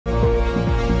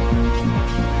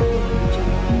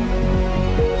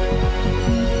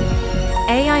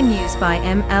by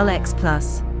MLX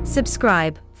Plus.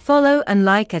 Subscribe, follow and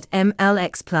like at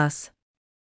MLX Plus.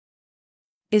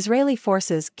 Israeli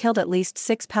forces killed at least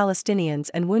 6 Palestinians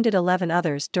and wounded 11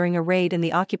 others during a raid in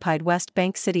the occupied West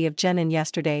Bank city of Jenin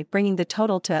yesterday, bringing the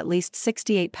total to at least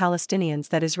 68 Palestinians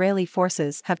that Israeli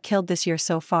forces have killed this year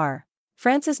so far.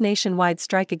 France's nationwide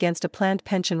strike against a planned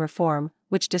pension reform,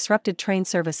 which disrupted train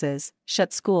services,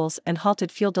 shut schools and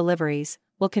halted fuel deliveries,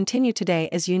 will continue today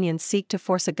as unions seek to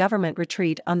force a government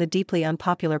retreat on the deeply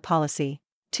unpopular policy.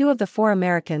 2 of the 4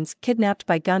 Americans kidnapped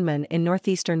by gunmen in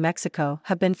northeastern Mexico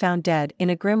have been found dead,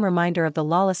 in a grim reminder of the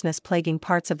lawlessness plaguing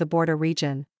parts of the border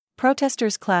region.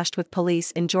 Protesters clashed with police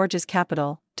in Georgia's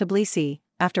capital, Tbilisi,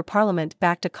 after Parliament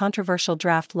backed a controversial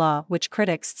draft law which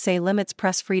critics say limits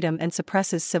press freedom and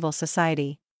suppresses civil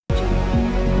society.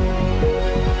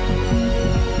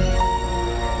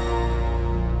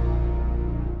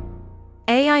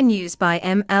 AI News by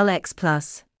MLX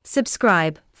Plus.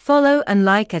 Subscribe, follow and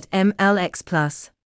like at MLX Plus.